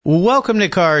Welcome to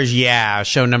Cars Yeah,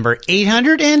 show number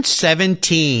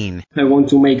 817. I want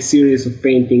to make series of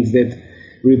paintings that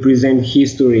represent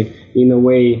history in a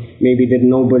way maybe that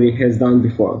nobody has done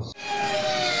before.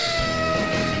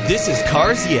 This is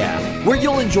Cars Yeah, where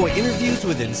you'll enjoy interviews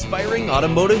with inspiring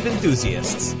automotive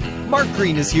enthusiasts. Mark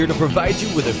Green is here to provide you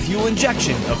with a fuel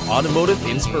injection of automotive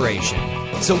inspiration.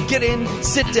 So get in,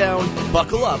 sit down,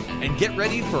 buckle up, and get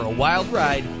ready for a wild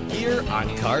ride here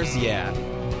on Cars Yeah.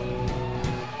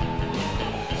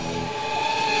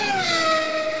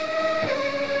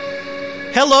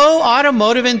 Hello,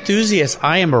 automotive enthusiasts.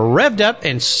 I am revved up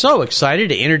and so excited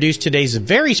to introduce today's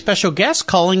very special guest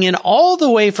calling in all the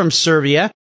way from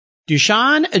Serbia,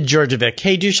 Dusan Djordjevic.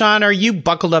 Hey, Dusan, are you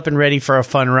buckled up and ready for a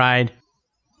fun ride?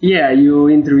 Yeah, you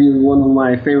interviewed one of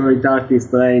my favorite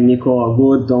artists, Nikola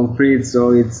Wood, Tom Fritz,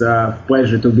 so it's a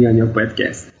pleasure to be on your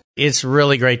podcast. It's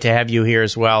really great to have you here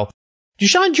as well.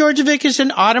 Dusan Djordjevic is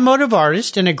an automotive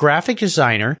artist and a graphic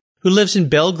designer who lives in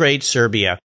Belgrade,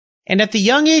 Serbia. And at the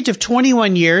young age of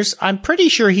 21 years, I'm pretty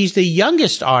sure he's the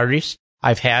youngest artist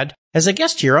I've had as a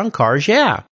guest here on Cars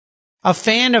Yeah. A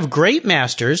fan of great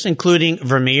masters, including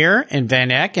Vermeer and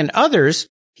Van Eyck and others,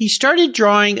 he started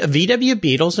drawing VW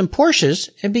Beetles and Porsches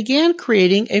and began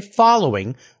creating a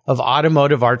following of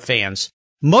automotive art fans.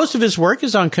 Most of his work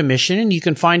is on commission, and you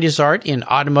can find his art in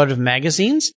automotive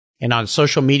magazines and on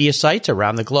social media sites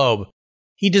around the globe.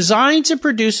 He designs and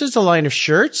produces a line of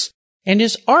shirts and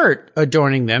his art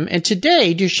adorning them, and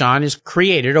today Dusan has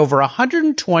created over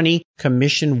 120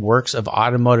 commissioned works of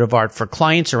automotive art for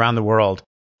clients around the world.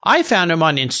 I found him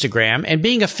on Instagram, and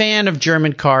being a fan of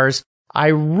German cars, I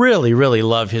really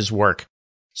love his work.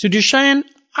 So Dusan,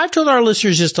 I've told our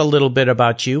listeners just a little bit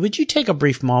about you. Would you take a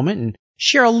brief moment and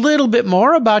share a little bit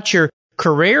more about your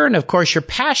career and, of course, your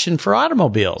passion for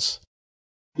automobiles?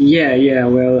 Yeah,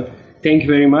 well, thank you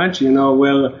very much.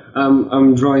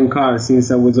 I'm drawing cars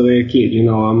since I was a little kid.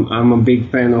 I'm a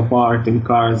big fan of art and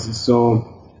cars,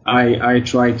 so I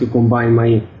try to combine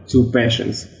my two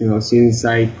passions. Since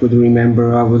I could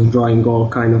remember, I was drawing all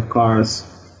kind of cars,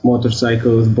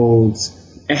 motorcycles, boats,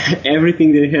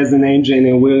 everything that has an engine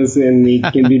and wheels and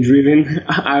it can be driven.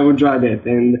 I would draw that,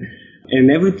 and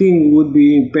everything would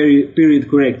be period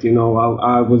correct.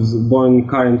 I was born in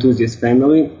car enthusiast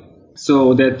family.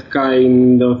 So that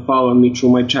kind of followed me through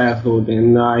my childhood,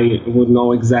 and I would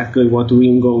know exactly what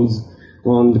ring goes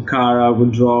on the car. I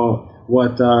would draw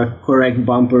what are correct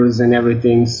bumpers and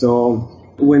everything.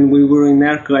 So when we were in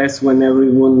art class, when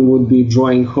everyone would be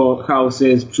drawing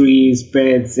houses, trees,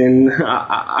 pets, and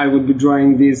I would be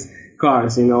drawing these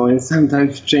cars, and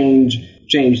sometimes change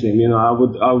them.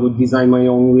 I would design my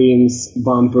own rims,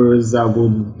 bumpers. I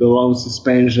would the low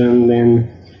suspension,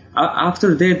 and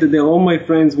after that, all my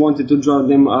friends wanted to draw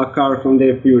them a car from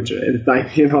their future at the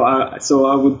time, so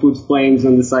I would put flames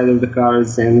on the side of the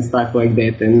cars and stuff like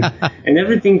that, and and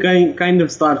everything kind of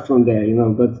started from there,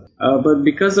 but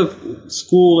because of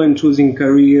school and choosing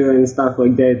career and stuff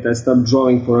like that, I stopped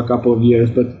drawing for a couple of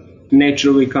years, but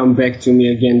naturally come back to me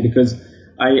again because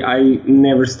I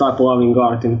never stopped loving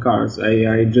art and cars.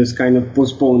 I just kind of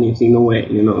postponed it in a way,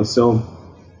 so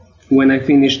when I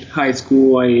finished high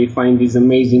school, I find these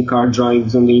amazing car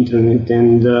drawings on the internet,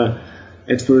 and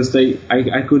at first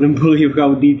I couldn't believe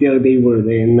how detailed they were.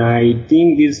 And I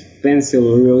think these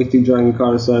pencil realistic drawing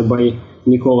cars are by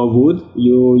Nikola Wood.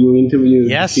 You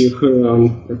interviewed her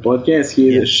on the podcast.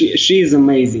 She is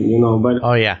amazing, But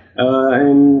oh yeah.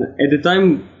 And at the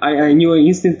time, I knew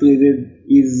instantly that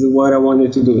is what I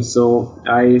wanted to do. So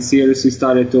I seriously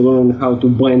started to learn how to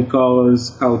blend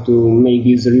colors, how to make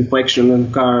this reflection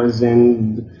on cars,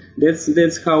 and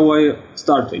that's how I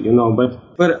started,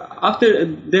 But after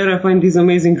that, I find this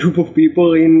amazing group of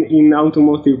people in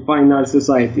automotive fine art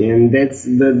society, and that's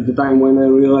the time when I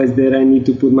realized that I need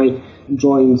to put my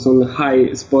drawings on the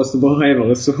highest possible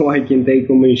level so I can take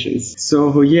commissions.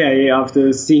 So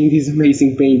after seeing these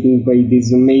amazing paintings by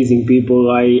these amazing people,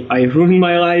 I ruined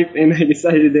my life and I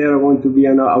decided that I want to be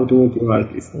an automotive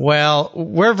artist. Well,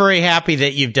 we're very happy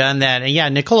that you've done that.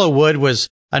 And Nikola Wood was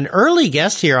an early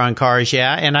guest here on Cars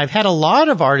Yeah, and I've had a lot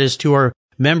of artists who are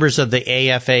members of the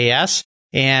AFAS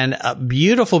and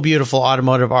beautiful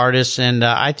automotive artists, and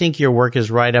I think your work is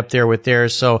right up there with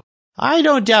theirs. So I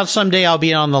don't doubt someday I'll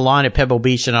be on the lawn at Pebble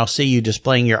Beach and I'll see you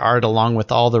displaying your art along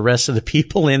with all the rest of the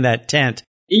people in that tent.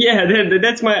 Yeah,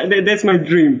 that's my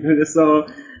dream. So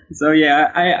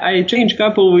I changed a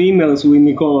couple of emails with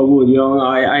Nikola Wood.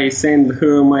 I sent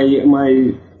her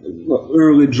my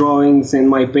early drawings and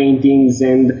my paintings,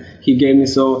 and she gave me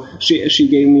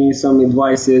some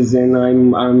advices, and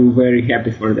I'm very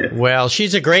happy for that. Well,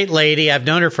 she's a great lady. I've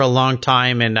known her for a long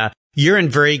time, and you're in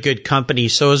very good company.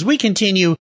 So as we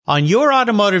continue On your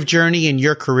automotive journey and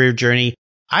your career journey,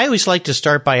 I always like to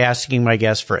start by asking my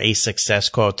guests for a success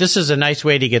quote. This is a nice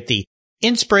way to get the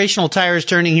inspirational tires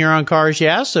turning here on Cars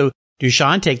Yeah. So,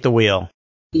 Dusan, take the wheel.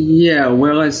 Yeah,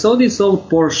 well, I saw this old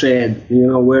Porsche ad,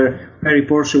 where Harry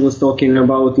Porsche was talking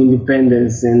about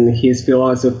independence and his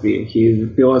philosophy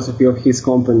of his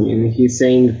company. And he's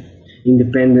saying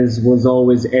independence was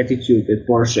always attitude at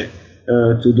Porsche,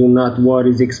 to do not what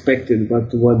is expected,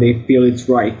 but what they feel it's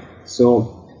right.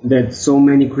 So that so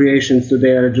many creations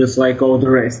today are just like all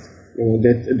the rest.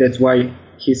 That's why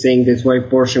he's saying that's why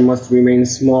Porsche must remain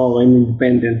small and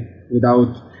independent.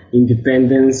 Without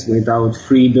independence, without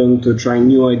freedom to try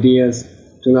new ideas,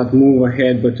 to not move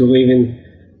ahead, but to live in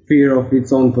fear of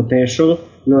its own potential.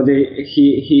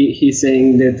 He's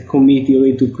saying that committee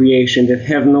lead to creation that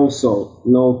have no soul,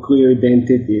 no clear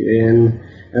identity, and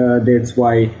that's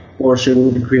why Porsche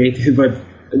will be created, but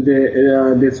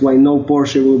that's why no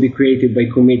Porsche will be created by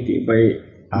committee,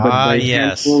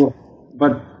 yes.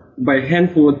 by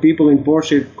handful of people in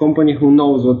Porsche company who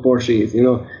knows what Porsche is,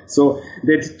 So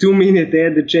that 2-minute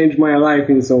ad changed my life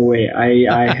in some way.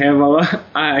 I have a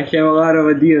lot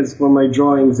of ideas for my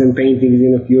drawings and paintings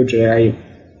in the future.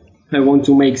 I want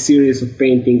to make series of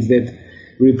paintings that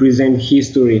represent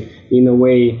history in a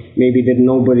way maybe that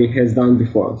nobody has done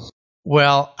before.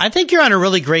 Well, I think you're on a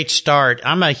really great start.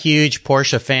 I'm a huge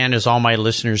Porsche fan, as all my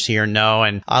listeners here know,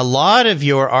 and a lot of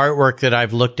your artwork that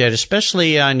I've looked at,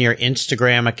 especially on your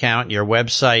Instagram account, your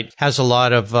website, has a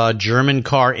lot of German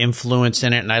car influence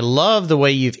in it, and I love the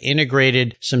way you've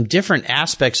integrated some different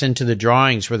aspects into the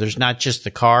drawings where there's not just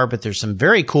the car, but there's some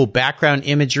very cool background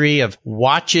imagery of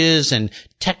watches and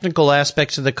technical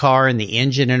aspects of the car and the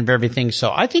engine and everything.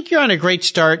 So I think you're on a great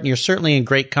start, and you're certainly in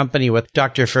great company with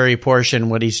Dr. Ferry Porsche and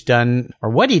what he's done, or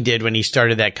what he did when he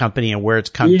started that company and where it's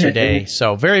come today.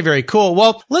 So very, very cool.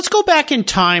 Well, let's go back in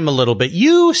time a little bit.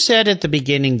 You said at the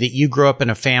beginning that you grew up in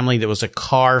a family that was a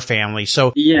car family.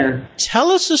 So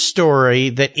tell us a story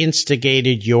that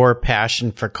instigated your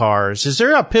passion for cars. Is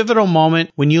there a pivotal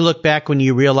moment when you look back when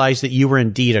you realized that you were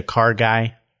indeed a car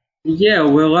guy? Yeah,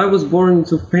 well, I was born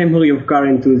into a family of car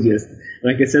enthusiasts.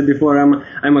 Like I said before,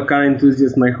 I'm a car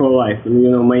enthusiast my whole life.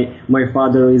 My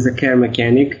father is a car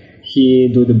mechanic.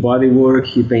 He do the body work,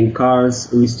 he paint cars,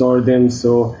 restore them.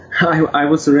 So I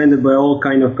was surrounded by all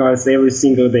kind of cars every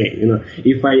single day.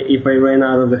 If I ran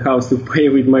out of the house to play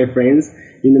with my friends,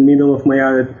 in the middle of my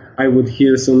yard, I would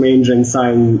hear some engine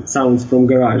sounds from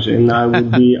garage, and I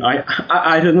would be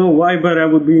I don't know why, but I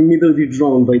would be immediately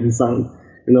drawn by the sound.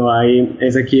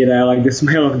 As a kid, I like the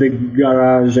smell of the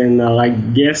garage and I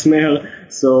like gas smell.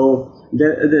 So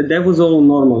that was all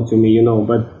normal to me,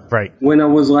 But when I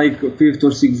was like 5th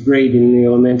or 6th grade in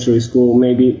elementary school,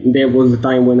 maybe that was the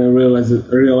time when I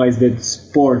realized that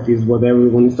sport is what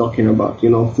everyone is talking about.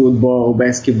 Football,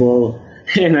 basketball,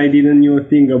 and I didn't know a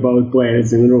thing about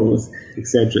players and rules,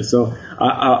 etc. So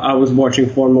I was watching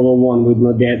Formula 1 with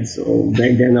my dad. So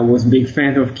back then I was a big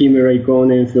fan of Kimi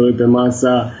Räikkönen, Felipe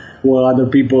Massa, while other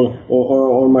people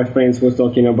or my friends was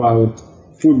talking about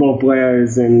football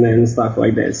players and stuff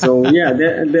like that. So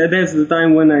that's the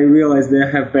time when I realized that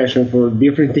I have passion for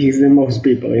different things than most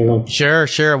people,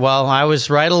 Sure. Well, I was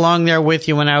right along there with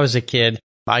you when I was a kid.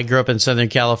 I grew up in Southern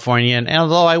California, and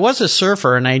although I was a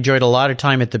surfer and I enjoyed a lot of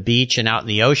time at the beach and out in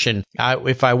the ocean,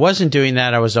 if I wasn't doing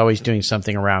that, I was always doing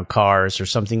something around cars or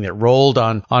something that rolled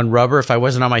on rubber. If I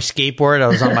wasn't on my skateboard, I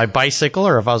was on my bicycle,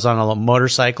 or if I was on a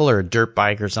motorcycle or a dirt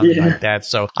bike or something like that.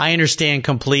 So I understand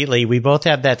completely. We both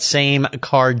have that same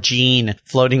car gene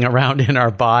floating around in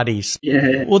our bodies.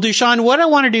 Yeah. Well, Dusan, what I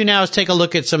want to do now is take a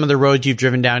look at some of the roads you've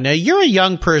driven down. Now, you're a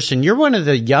young person. You're one of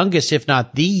the youngest, if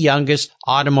not the youngest,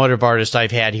 automotive artist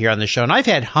I've had here on the show, and I've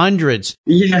had hundreds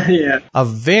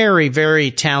of very,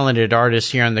 very talented artists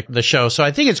here on the show. So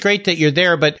I think it's great that you're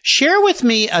there, but share with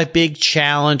me a big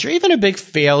challenge or even a big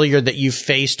failure that you've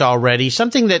faced already,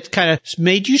 something that kind of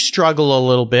made you struggle a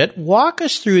little bit. Walk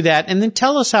us through that, and then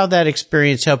tell us how that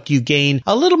experience helped you gain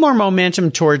a little more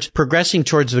momentum towards progressing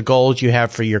towards the goals you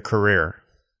have for your career.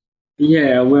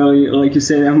 Yeah, well, like you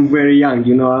said, I'm very young.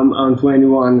 I'm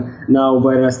 21 now,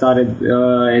 but I started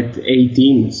at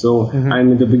 18, so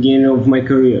I'm at the beginning of my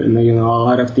career. And a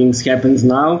lot of things happens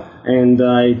now, and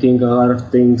I think a lot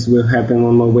of things will happen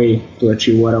on my way to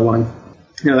achieve what I want.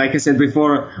 Like I said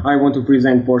before, I want to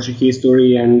present Porsche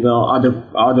history and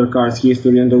other cars'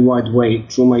 history in the right way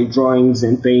through my drawings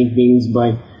and paintings.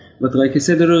 But like I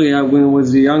said earlier, when I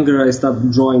was younger, I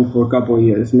stopped drawing for a couple of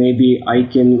years. Maybe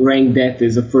I can rank that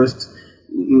as a first,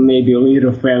 maybe a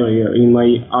little failure in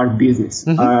my art business.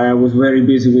 I was very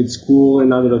busy with school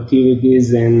and other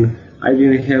activities, and I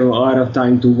didn't have a lot of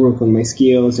time to work on my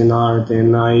skills in art,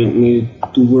 and I needed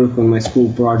to work on my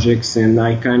school projects, and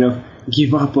I kind of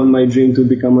give up on my dream to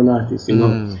become an artist.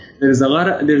 There's a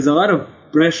lot of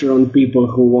pressure on people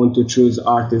who want to choose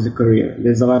art as a career.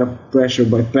 There's a lot of pressure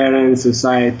by parents,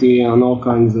 society, and all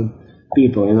kinds of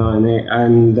people,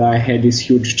 and I had this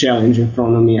huge challenge in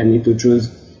front of me. I need to choose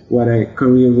what a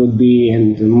career would be,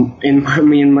 and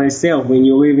me and myself, when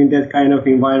you live in that kind of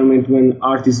environment when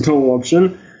art is no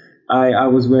option, I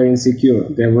was very insecure.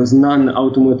 There was none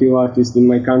automotive artist in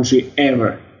my country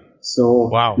ever. So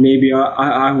wow. Maybe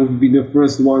I would be the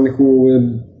first one who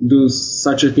will do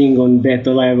such a thing on that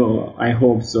level. I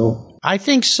hope so. I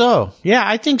think so. Yeah,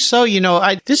 I think so.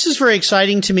 This is very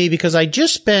exciting to me because I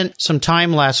just spent some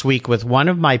time last week with one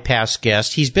of my past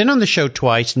guests. He's been on the show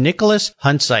twice, Nicholas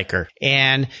Hunziker.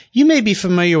 And you may be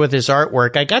familiar with his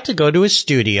artwork. I got to go to his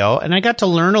studio and I got to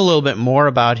learn a little bit more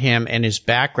about him and his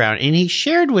background. And he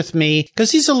shared with me,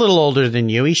 because he's a little older than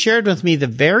you, he shared with me the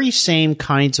very same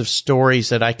kinds of stories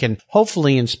that I can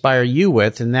hopefully inspire you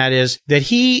with. And that is that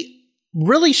he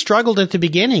really struggled at the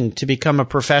beginning to become a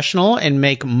professional and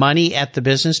make money at the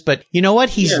business. But you know what?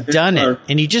 He's done it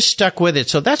and he just stuck with it.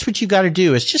 So that's what you got to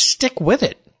do, is just stick with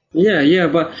it. Yeah,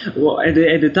 but at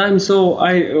the time, so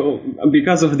I,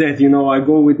 because of that, I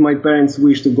go with my parents'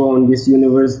 wish to go on this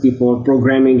university for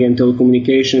programming and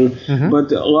telecommunication.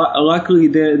 But luckily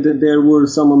there were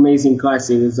some amazing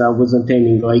classes I was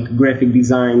attending, like graphic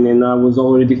design, and I was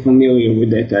already familiar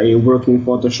with that. I worked in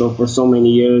Photoshop for so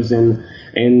many years, and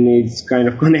it's kind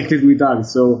of connected with art.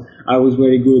 So I was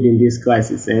very good in these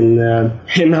classes, and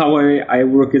now I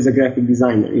work as a graphic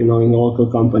designer, in a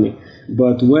local company.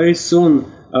 But very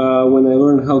soon, when I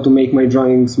learned how to make my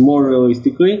drawings more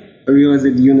realistically, I realized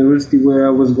that the university where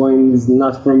I was going is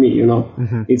not for me,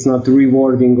 It's not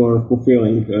rewarding or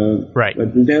fulfilling. Right.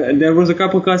 But there was a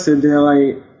couple classes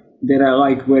that I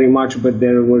like very much, but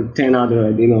there were 10 other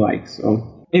I didn't like,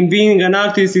 so. And being an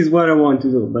artist is what I want to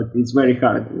do, but it's very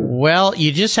hard. Well,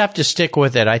 you just have to stick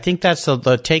with it. I think that's the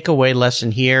takeaway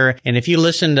lesson here. And if you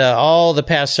listen to all the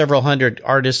past several hundred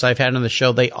artists I've had on the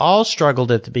show, they all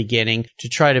struggled at the beginning to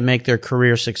try to make their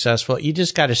career successful. You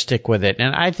just got to stick with it.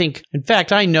 And I think, in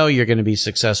fact, I know you're going to be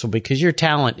successful because your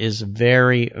talent is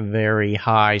very, very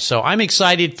high. So I'm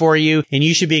excited for you, and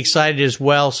you should be excited as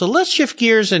well. So let's shift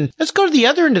gears and let's go to the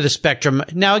other end of the spectrum.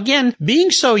 Now, again,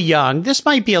 being so young, this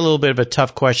might be a little bit of a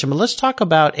tough question, but let's talk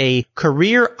about a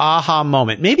career aha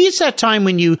moment. Maybe it's that time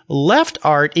when you left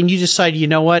art and you decided, you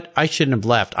know what, I shouldn't have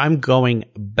left. I'm going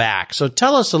back. So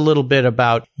tell us a little bit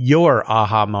about your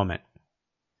aha moment.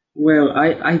 Well,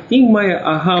 I think my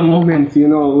aha moment,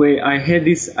 where I had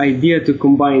this idea to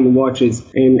combine watches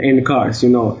and cars,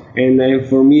 and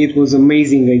for me it was an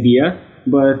amazing idea.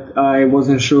 But I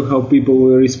wasn't sure how people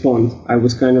will respond. I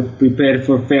was kind of prepared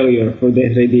for failure for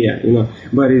that idea,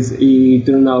 But it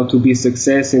turned out to be a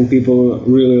success, and people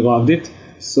really loved it.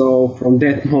 So from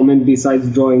that moment,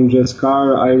 besides drawing just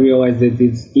car, I realized that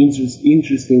it's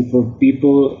interesting for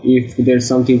people if there's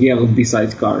something else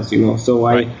besides cars, So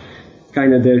I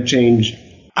kind of there changed.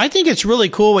 I think it's really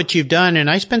cool what you've done. And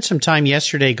I spent some time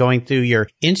yesterday going through your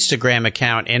Instagram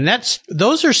account. And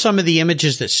those are some of the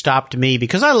images that stopped me,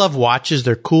 because I love watches.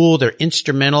 They're cool. They're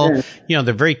instrumental. Yeah.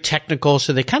 They're very technical.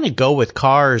 So they kind of go with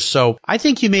cars. So I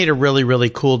think you made a really, really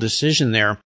cool decision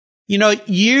there.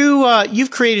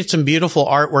 You've created some beautiful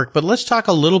artwork, but let's talk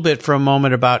a little bit for a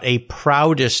moment about a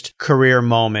proudest career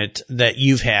moment that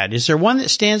you've had. Is there one that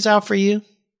stands out for you?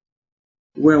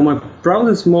 Well, my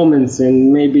proudest moments,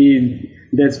 and maybe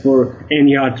that's for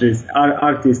any artist,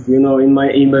 in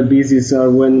my business, are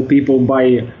when people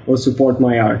buy or support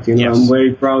my art. Yes. I'm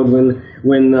very proud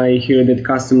when I hear that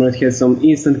customers have some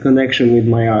instant connection with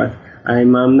my art.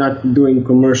 I'm not doing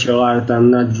commercial art.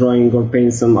 I'm not drawing or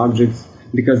painting some objects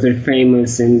because they're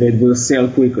famous and that will sell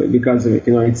quickly because of it.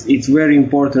 It's very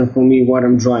important for me what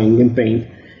I'm drawing and paint.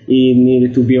 It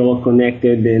needed to be all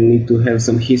connected and need to have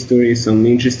some history, some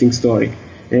interesting story.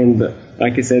 And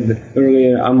like I said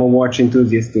earlier, I'm a watch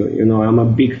enthusiast too. I'm a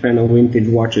big fan of vintage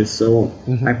watches. So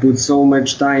I put so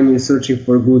much time in searching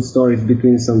for good stories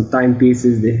between some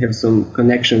timepieces. They have some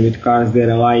connection with cars that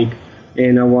I like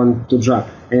and I want to draw.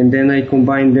 And then I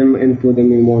combine them and put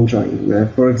them in one drawing.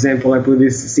 For example, I put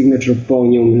this signature Paul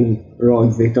Newman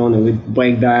Rhodes Daytona with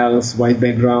black dials, white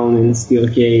background, and steel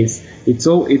case. It's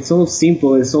so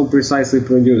simple and so precisely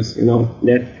produced.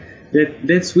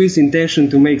 That Swiss intention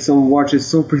to make some watches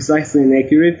so precisely and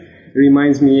accurate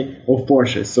reminds me of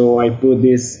Porsche. So I put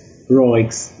this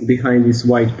Rolex behind this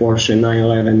white Porsche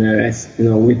 911 RS,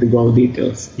 with the gold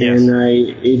details. Yes.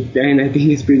 And I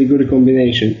think it's pretty good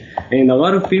combination. And a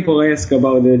lot of people ask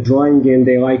about the drawing, and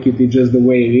they like it just the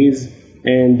way it is.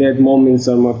 And that moments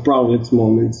are my proudest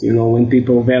moments, when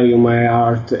people value my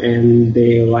art and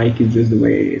they like it just the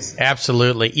way it is.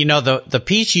 Absolutely. The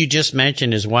piece you just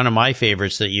mentioned is one of my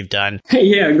favorites that you've done.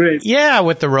 Yeah, great. Yeah,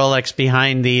 with the Rolex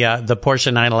behind the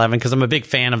Porsche 911, because I'm a big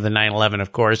fan of the 911,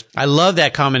 of course. I love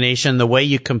that combination. The way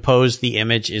you compose the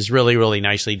image is really, really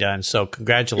nicely done. So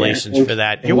congratulations for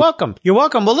that. You're welcome. You're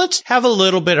welcome. Well, let's have a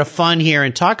little bit of fun here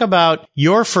and talk about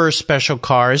your first special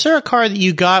car. Is there a car that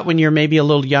you got when you're maybe a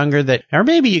little younger or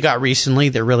maybe you got recently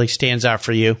that really stands out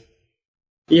for you?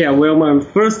 Yeah, well, my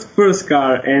first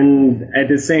car, and at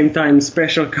the same time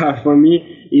special car for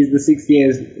me, is the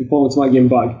 68 Volkswagen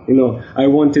Bug. I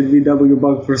wanted VW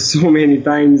Bug for so many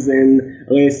times, and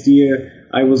last year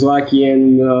I was lucky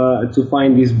to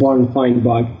find this Born Fine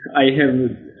Bug. I have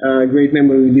a great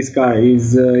memory with this car.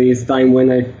 Is time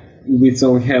when with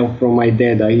some help from my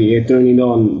dad, I turned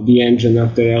on the engine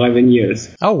after 11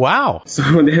 years. Oh, wow. So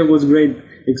that was great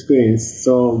experience.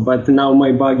 But now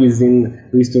my Bug is in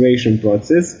restoration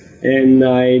process, and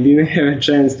I didn't have a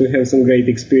chance to have some great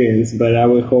experience, but I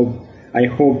hope I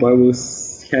will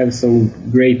have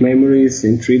some great memories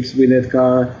and trips with that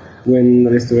car when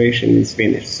restoration is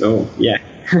finished. So yeah.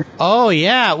 Oh,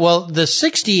 yeah. Well, the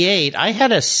 68, I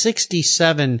had a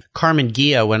 67 Karmann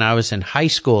Ghia when I was in high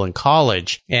school and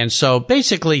college. And so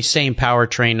basically same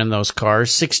powertrain in those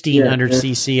cars, 1600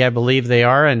 cc, I believe they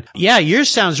are. And yeah, yours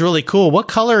sounds really cool. What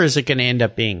color is it going to end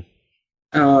up being?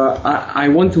 I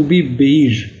want to be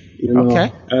beige.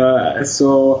 Okay.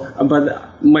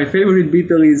 But my favorite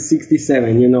Beetle is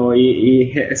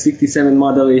 67. 67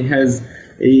 model.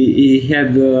 He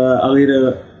had a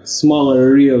little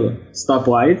smaller rear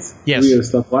stoplights. Yes. Rear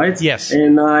stoplights. Yes.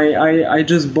 And I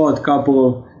just bought a couple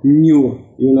of new,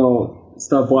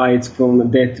 stoplights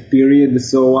from that period.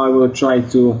 So I will try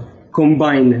to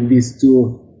combine these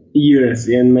 2 years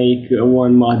and make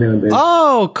one model.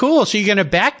 Oh, cool. So you're going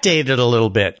to backdate it a little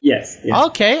bit. Yes.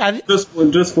 Okay.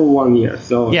 Just for 1 year.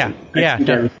 So yeah.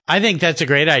 I think that's a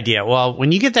great idea. Well,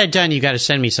 when you get that done, you got to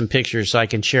send me some pictures so I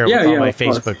can share it with all my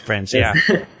Facebook friends. Yeah.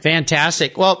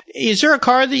 Fantastic. Well, is there a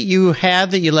car that you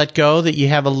had that you let go that you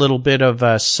have a little bit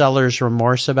of seller's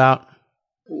remorse about?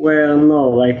 Well, no,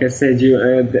 like I said,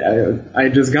 I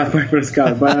just got my first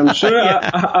car, but I'm sure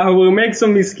I will make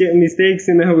some mistakes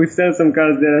and I will sell some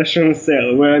cars that I shouldn't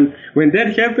sell. When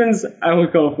that happens, I will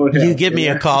call for help. You give me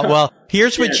a call. Well,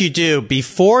 here's what you do.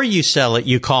 Before you sell it,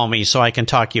 you call me so I can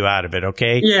talk you out of it,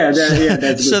 okay? Yeah,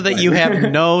 that's so that you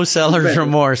have no seller's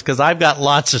remorse, because I've got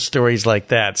lots of stories like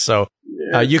that. So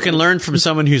you can learn from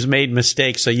someone who's made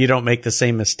mistakes so you don't make the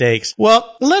same mistakes.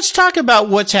 Well, let's talk about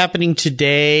what's happening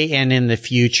today and in the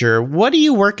future. What are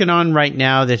you working on right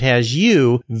now that has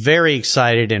you very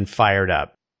excited and fired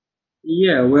up?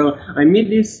 Yeah, well, I met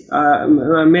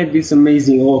this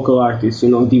amazing local artist,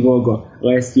 Divogo,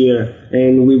 last year,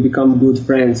 and we become good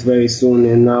friends very soon,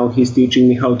 and now he's teaching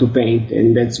me how to paint,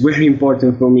 and that's very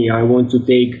important for me. I want to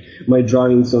take my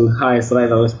drawings on highest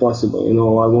level as possible,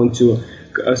 I want to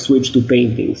switch to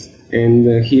paintings,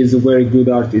 and he is a very good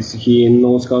artist. He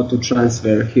knows how to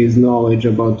transfer his knowledge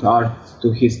about art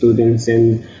to his students,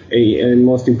 and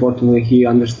most importantly, he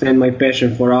understands my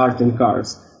passion for art and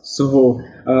cars. So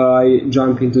I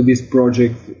jump into this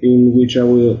project in which I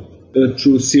will,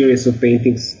 through series of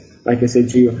paintings, like I said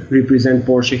to you, represent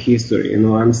Porsche history.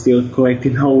 I'm still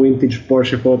collecting all vintage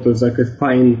Porsche photos I could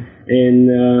find,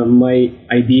 and my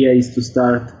idea is to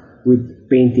start with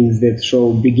paintings that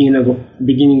show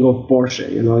beginning of Porsche,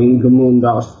 in Gmünd,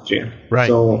 Austria. Right.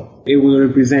 So it will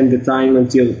represent the time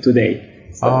until today.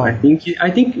 So I think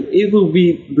it will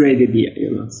be a great idea,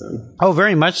 So. Oh,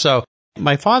 very much so.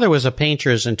 My father was a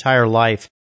painter his entire life.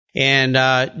 And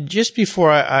just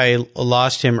before I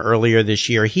lost him earlier this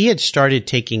year, he had started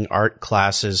taking art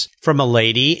classes from a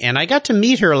lady, and I got to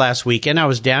meet her last weekend. I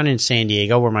was down in San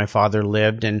Diego where my father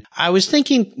lived, and I was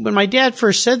thinking, when my dad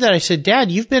first said that, I said,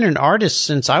 Dad, you've been an artist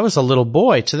since I was a little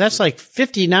boy, so that's like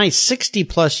 59, 60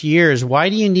 plus years. Why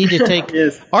do you need to take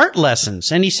art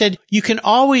lessons? And he said, you can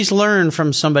always learn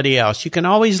from somebody else. You can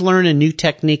always learn a new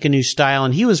technique, a new style,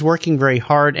 and he was working very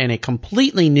hard and a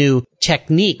completely new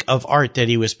technique of art that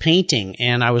he was painting.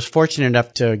 And I was fortunate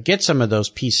enough to get some of those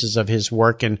pieces of his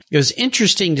work. And it was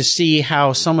interesting to see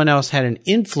how someone else had an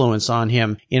influence on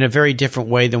him in a very different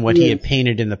way than what he had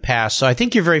painted in the past. So I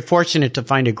think you're very fortunate to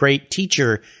find a great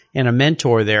teacher and a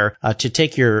mentor there to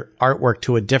take your artwork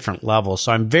to a different level.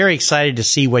 So I'm very excited to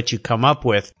see what you come up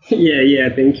with. Yeah,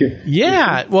 thank you.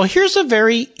 Yeah, well, here's a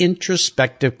very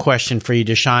introspective question for you,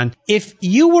 Dusan. If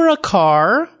you were a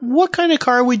car, what kind of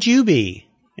car would you be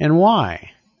and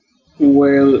why?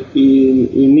 Well,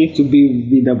 you need to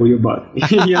be VW Bug.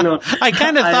 I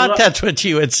kind of thought that's what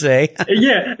you would say.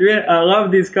 yeah, I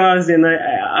love these cars, and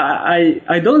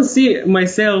I don't see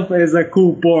myself as a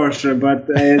cool Porsche, but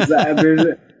as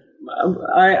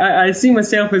I see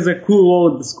myself as a cool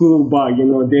old school Bug.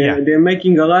 They're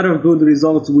making a lot of good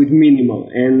results with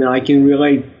minimal, and I can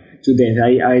relate to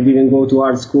that. I didn't go to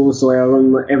art school, so I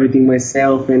learned everything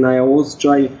myself, and I always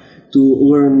try to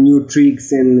learn new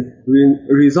tricks, and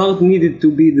result needed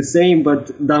to be the same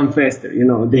but done faster.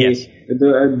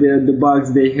 The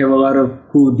Bugs, they have a lot of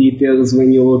cool details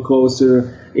when you look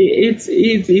closer.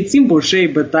 It's simple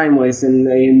shape but timeless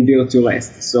and built to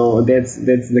last. So that's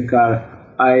the car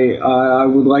I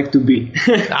would like to be.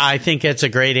 I think that's a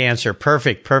great answer.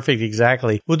 Perfect,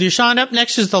 exactly. Well, Dusan, up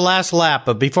next is the last lap,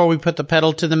 but before we put the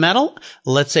pedal to the metal,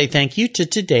 let's say thank you to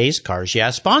today's Cars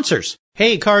Yeah sponsors.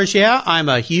 Hey, Cars Yeah, I'm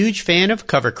a huge fan of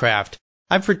Covercraft.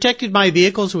 I've protected my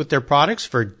vehicles with their products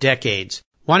for decades.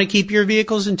 Want to keep your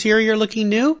vehicle's interior looking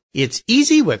new? It's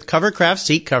easy with Covercraft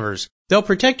seat covers. They'll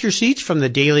protect your seats from the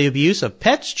daily abuse of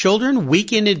pets, children,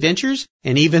 weekend adventures,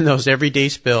 and even those everyday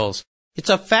spills. It's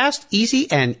a fast, easy,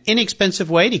 and inexpensive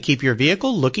way to keep your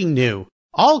vehicle looking new.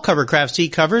 All Covercraft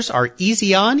seat covers are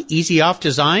easy on, easy off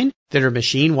design that are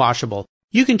machine washable.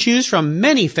 You can choose from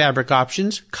many fabric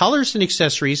options, colors, and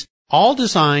accessories, all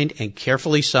designed and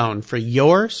carefully sewn for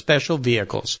your special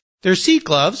vehicles. Their seat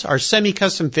gloves are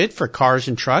semi-custom fit for cars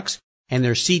and trucks, and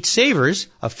their seat savers,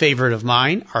 a favorite of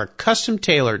mine, are custom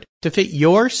tailored to fit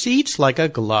your seats like a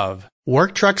glove.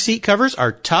 Work truck seat covers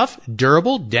are tough,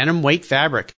 durable, denim weight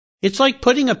fabric. It's like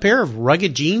putting a pair of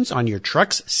rugged jeans on your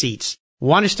truck's seats.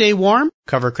 Want to stay warm?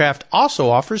 Covercraft also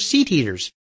offers seat heaters.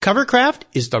 Covercraft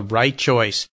is the right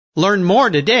choice. Learn more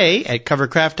today at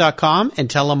covercraft.com and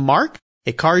tell them Mark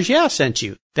at Cars Yeah sent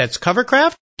you. That's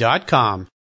covercraft.com.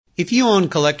 If you own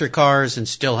collector cars and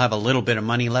still have a little bit of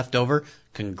money left over,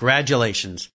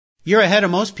 congratulations. You're ahead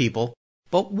of most people.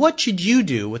 But what should you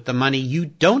do with the money you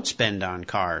don't spend on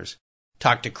cars?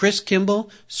 Talk to Chris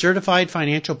Kimball, certified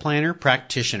financial planner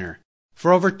practitioner.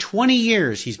 For over 20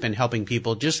 years, he's been helping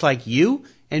people just like you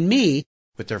and me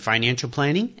with their financial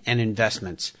planning and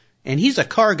investments. And he's a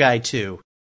car guy too.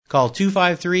 Call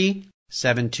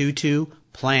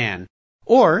 253-722-PLAN.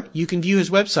 Or you can view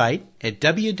his website at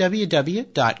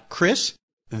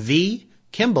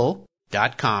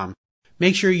www.chrisvkimball.com.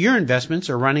 Make sure your investments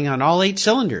are running on all 8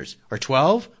 cylinders, or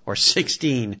 12, or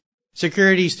 16.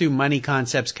 Securities through Money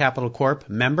Concepts Capital Corp.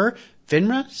 Member,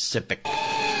 FINRA SIPC.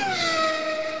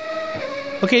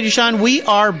 Okay, Dusan, we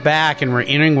are back and we're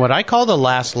entering what I call the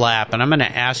last lap, and I'm going to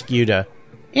ask you to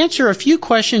answer a few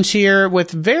questions here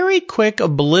with very quick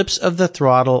blips of the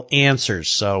throttle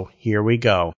answers. So here we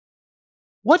go.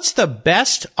 What's the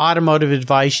best automotive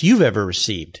advice you've ever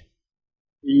received?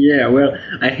 Yeah, well,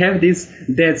 I have this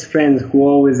dad's friend who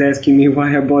always asking me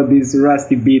why I bought this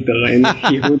rusty Beetle, and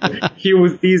he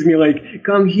would tease me like,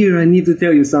 come here, I need to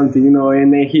tell you something,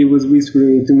 and then he was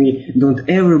whispering to me, don't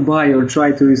ever buy or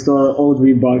try to restore old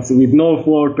Reeboks with no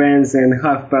floor pans and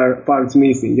half parts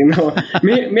missing,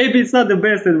 Maybe it's not the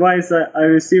best advice I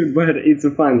received, but it's the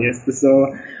funniest,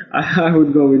 so I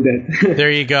would go with that.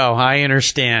 There you go, I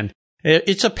understand.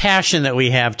 It's a passion that we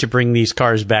have to bring these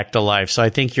cars back to life, so I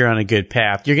think you're on a good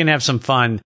path. You're going to have some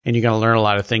fun, and you're going to learn a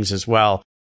lot of things as well.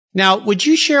 Now, would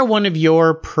you share one of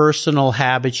your personal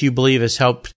habits you believe has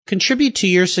helped contribute to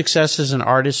your success as an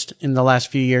artist in the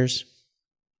last few years?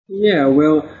 Yeah,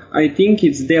 well, I think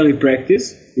it's daily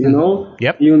practice,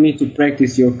 Yep. You need to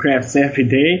practice your crafts every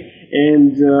day,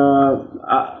 and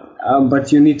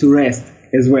but you need to rest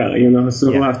as well,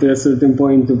 so after a certain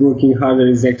point, working harder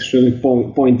is actually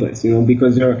pointless,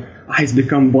 because your eyes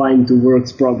become blind to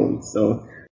work's problems, so.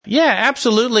 Yeah,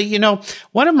 absolutely.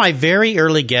 One of my very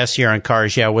early guests here on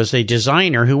Cars Yeah was a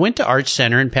designer who went to Art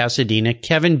Center in Pasadena,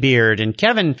 Kevin Beard, and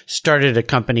Kevin started a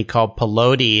company called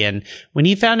Peloti, and when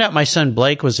he found out my son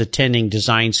Blake was attending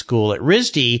design school at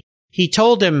RISD, he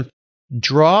told him,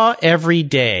 draw every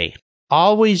day.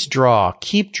 Always draw.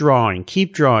 Keep drawing,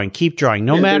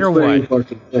 no matter what.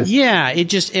 Yes. Yeah,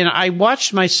 and I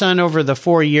watched my son over the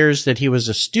 4 years that he was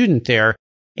a student there,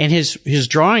 and his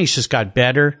drawings just got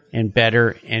better and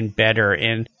better and better.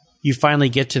 And you finally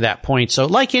get to that point. So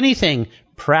like anything,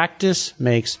 practice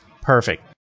makes perfect.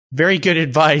 Very good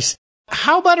advice.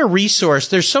 How about a resource?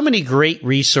 There's so many great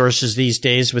resources these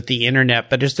days with the internet,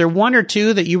 but is there one or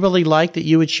two that you really like that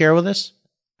you would share with us?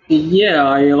 Yeah,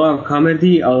 I love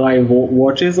comedy. I like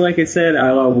watches, like I said.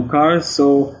 I love cars.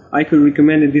 So I could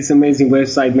recommend this amazing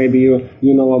website. Maybe you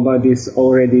know about this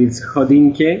already. It's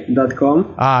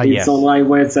hodinke.com. It's online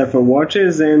website for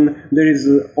watches. And there is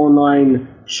an online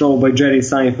show by Jerry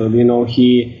Seinfeld.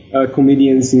 He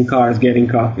comedians in cars getting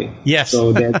coffee. Yes.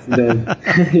 So that's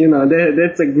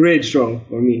that's a great show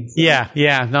for me. So.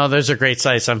 Yeah. No, those are great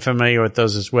sites. I'm familiar with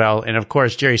those as well. And of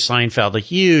course, Jerry Seinfeld, a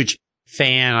huge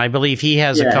fan. I believe he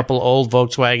has a couple old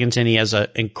Volkswagens, and he has an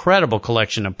incredible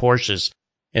collection of Porsches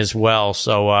as well.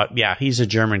 So, he's a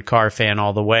German car fan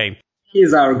all the way.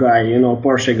 He's our guy,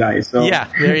 Porsche guy. So yeah,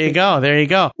 there you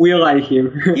go. We like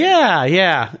him.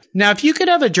 Yeah. Now, if you could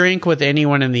have a drink with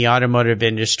anyone in the automotive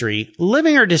industry,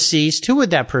 living or deceased, who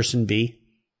would that person be?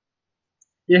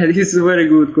 Yeah, this is a very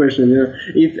good question.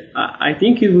 I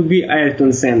think it would be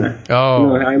Ayrton Senna.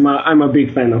 Oh, I'm a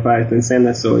big fan of Ayrton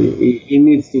Senna, so it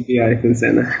needs to be Ayrton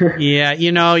Senna. Yeah,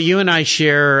 you and I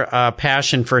share a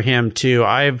passion for him too.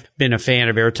 I've been a fan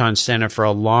of Ayrton Senna for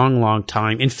a long, long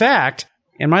time. In fact,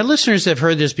 and my listeners have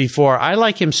heard this before, I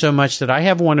like him so much that I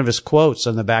have one of his quotes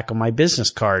on the back of my business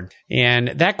card. And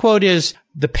that quote is,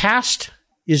 "The past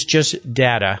is just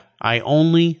data. I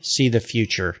only see the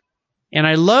future." And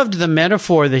I loved the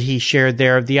metaphor that he shared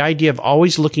there, the idea of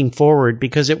always looking forward,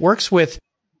 because it works with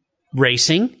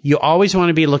racing. You always want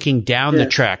to be looking down the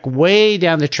track, way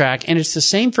down the track. And it's the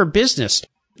same for business.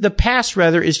 The past,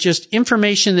 rather, is just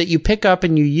information that you pick up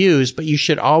and you use, but you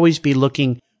should always be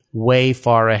looking way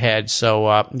far ahead. So,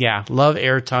 love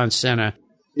Ayrton Senna.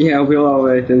 Yeah, we love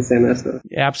Ayrton Senna. So.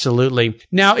 Absolutely.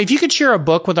 Now, if you could share a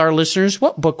book with our listeners,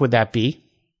 what book would that be?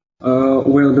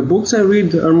 Well, the books I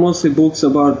read are mostly books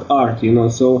about art,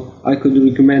 so I could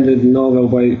recommend a novel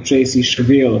by Tracy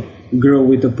Cheville, Girl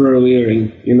with a Pearl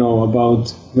Earring,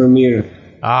 about Vermeer.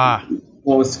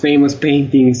 Most famous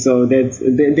painting, so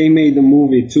they made the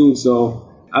movie too, so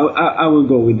I will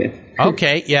go with that.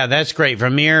 Okay, yeah, that's great.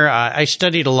 Vermeer, I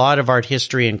studied a lot of art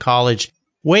history in college,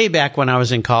 way back when I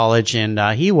was in college, and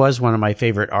he was one of my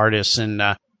favorite artists, and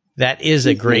that is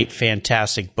a great,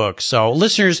 fantastic book. So,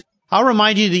 listeners, I'll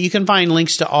remind you that you can find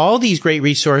links to all these great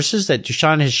resources that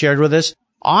Dusan has shared with us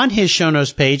on his show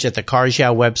notes page at the Cars Yeah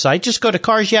website. Just go to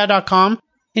carsyeah.com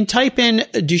and type in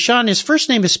Dusan. His first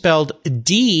name is spelled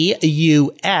D-U-S-A-N,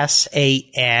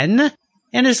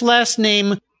 and his last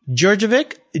name,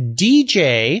 Djordjevic,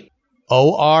 D-J-O-R-D-J-E-V-I-C.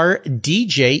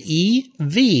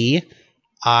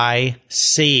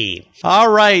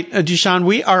 All right, Dusan,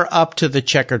 we are up to the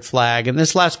checkered flag, and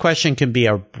this last question can be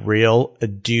a real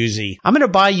doozy. I'm going to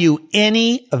buy you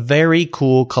any very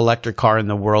cool collector car in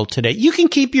the world today. You can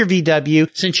keep your VW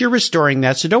since you're restoring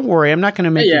that, so don't worry. I'm not going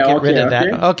to make you get rid of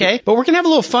that. Okay? But we're going to have a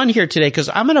little fun here today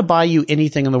because I'm going to buy you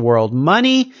anything in the world.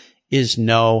 Money is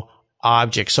no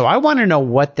object. So I want to know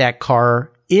what that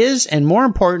car is, and more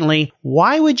importantly,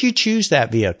 why would you choose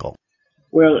that vehicle?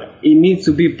 Well, it needs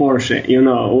to be Porsche,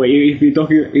 If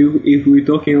we're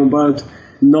talking about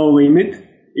no limit,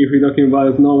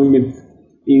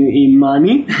 in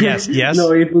money, yes,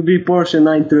 no, it would be Porsche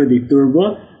 930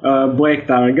 Turbo, black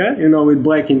Targa, with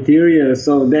black interior.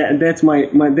 So that's my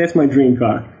dream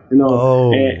car,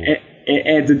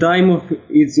 At the time of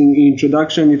its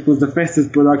introduction, it was the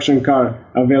fastest production car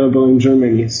available in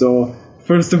Germany. So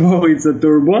first of all, it's a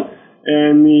turbo,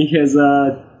 and it has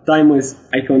a timeless,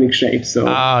 iconic shape. So,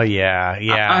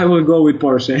 I will go with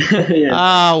Porsche. Yes.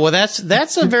 Well,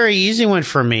 that's a very easy one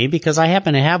for me because I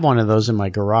happen to have one of those in my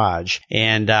garage,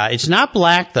 and it's not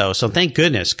black though. So thank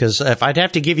goodness, because if I'd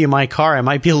have to give you my car, I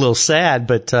might be a little sad.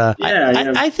 But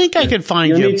I think I could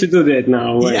find you. You need to do that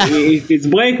now. Yeah. If it's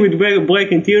black with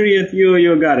black interior,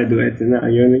 you gotta do it. Now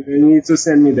you need to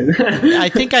send me that. I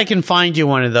think I can find you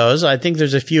one of those. I think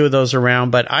there's a few of those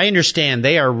around, but I understand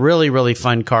they are really, really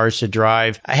fun cars to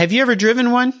drive. Have you ever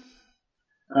driven one?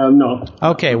 No.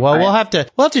 Okay, well, we'll have to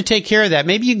take care of that.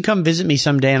 Maybe you can come visit me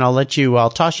someday, and I'll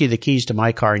toss you the keys to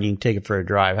my car, and you can take it for a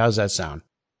drive. How's that sound?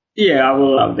 Yeah, I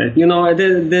will love that.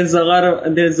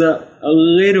 There's a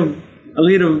little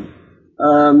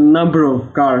number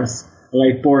of cars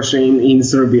like Porsche in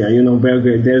Serbia.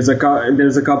 Belgrade. There's a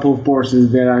couple of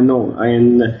Porsches that I know,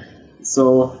 and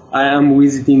so I am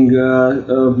visiting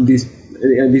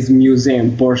this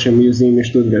museum, Porsche Museum in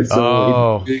Stuttgart.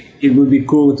 So it would be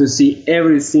cool to see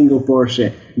every single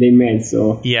Porsche they made.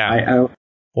 So yeah.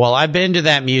 Well, I've been to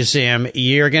that museum.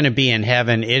 You're going to be in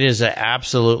heaven. It is an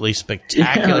absolutely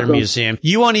spectacular museum.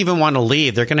 You won't even want to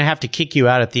leave. They're going to have to kick you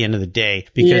out at the end of the day.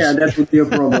 Because, that would be a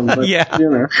problem. But, yeah,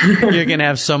 you're going to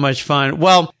have so much fun.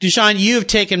 Well, Dusan, you've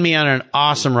taken me on an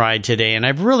awesome ride today, and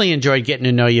I've really enjoyed getting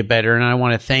to know you better. And I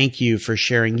want to thank you for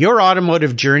sharing your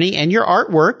automotive journey and your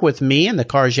artwork with me and the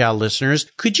Cars Yeah listeners.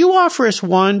 Could you offer us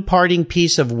one parting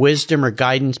piece of wisdom or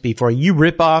guidance before you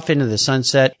rip off into the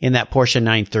sunset in that Porsche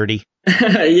 930?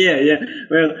 Yeah.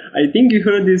 Well, I think you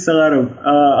heard this a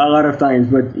lot of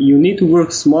times, but you need to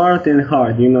work smart and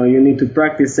hard. You need to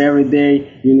practice every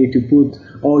day. You need to put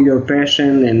all your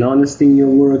passion and honesty in your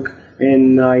work,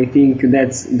 and I think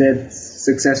that's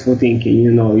successful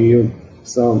thinking.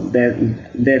 So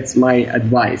that's my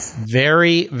advice.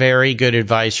 Very, very good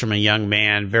advice from a young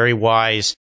man. Very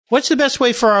wise. What's the best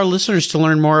way for our listeners to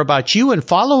learn more about you and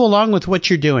follow along with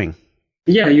what you're doing?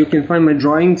 Yeah, you can find my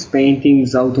drawings,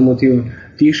 paintings, automotive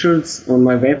t-shirts on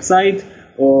my website,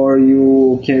 or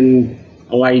you can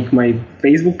like my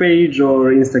Facebook page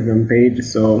or Instagram page.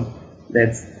 So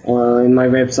that's on my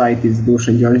website is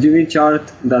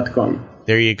DusanDjordjevichArt.com.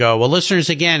 There you go. Well, listeners,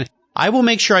 again, I will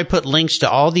make sure I put links to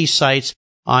all these sites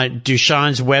on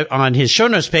Dusan's web, on his show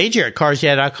notes page here at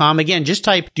CarsYeah.com. Again, just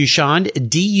type Dusan,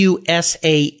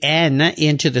 D-U-S-A-N,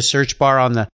 into the search bar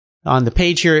on the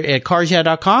page here at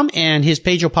CarsYeah.com, and his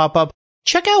page will pop up.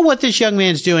 Check out what this young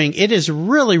man's doing. It is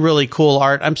really, really cool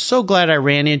art. I'm so glad I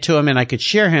ran into him and I could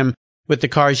share him with the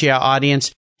Cars Yeah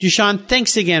audience. Dusan,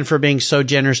 thanks again for being so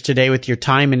generous today with your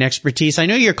time and expertise. I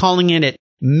know you're calling in at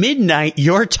midnight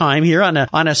your time here on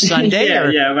a Sunday.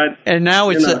 And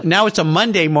now it's a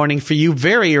Monday morning for you,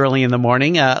 very early in the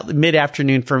morning,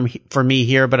 mid-afternoon for me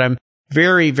here. But I'm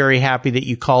very, very happy that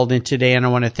you called in today, and I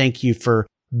want to thank you for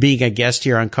being a guest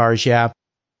here on Cars Yeah.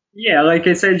 Yeah, like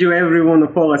I said, everyone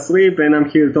will fall asleep, and I'm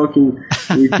here talking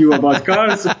with you about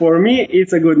cars. For me,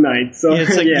 it's a good night. So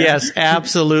Yes,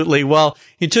 absolutely. Well,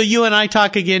 until you and I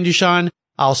talk again, Dusan,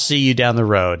 I'll see you down the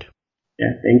road.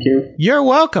 Yeah, thank you. You're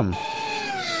welcome.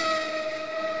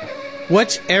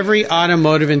 What's every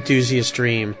automotive enthusiast's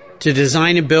dream? To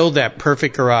design and build that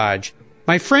perfect garage.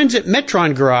 My friends at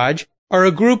Metron Garage are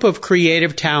a group of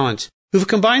creative talents who've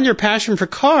combined their passion for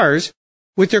cars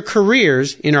with their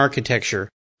careers in architecture.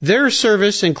 Their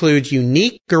service includes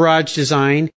unique garage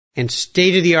design and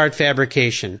state-of-the-art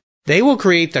fabrication. They will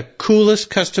create the coolest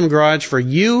custom garage for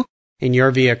you and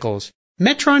your vehicles.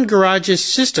 Metron Garage's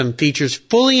system features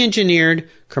fully engineered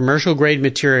commercial-grade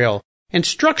material and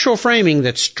structural framing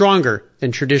that's stronger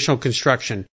than traditional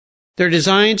construction. Their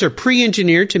designs are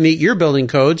pre-engineered to meet your building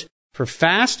codes for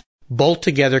fast,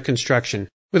 bolt-together construction.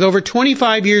 With over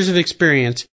 25 years of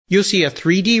experience, you'll see a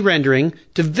 3D rendering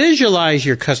to visualize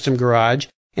your custom garage,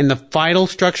 and the final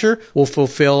structure will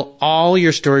fulfill all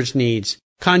your storage needs.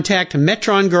 Contact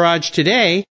Metron Garage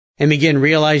today and begin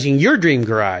realizing your dream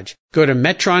garage. Go to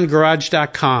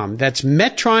MetronGarage.com. That's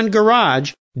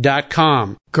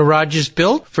MetronGarage.com. Garage is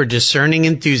built for discerning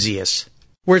enthusiasts.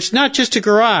 Where it's not just a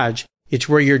garage, it's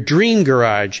where your dream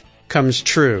garage comes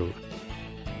true.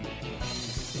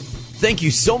 Thank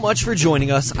you so much for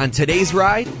joining us on today's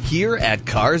ride here at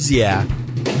Cars Yeah.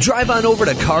 Drive on over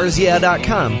to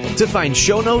CarsYeah.com to find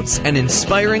show notes and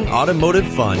inspiring automotive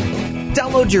fun.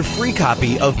 Download your free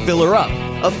copy of Filler Up,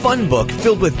 a fun book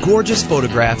filled with gorgeous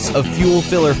photographs of fuel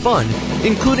filler fun,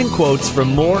 including quotes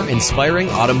from more inspiring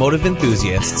automotive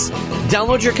enthusiasts.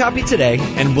 Download your copy today,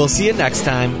 and we'll see you next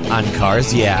time on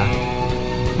Cars Yeah.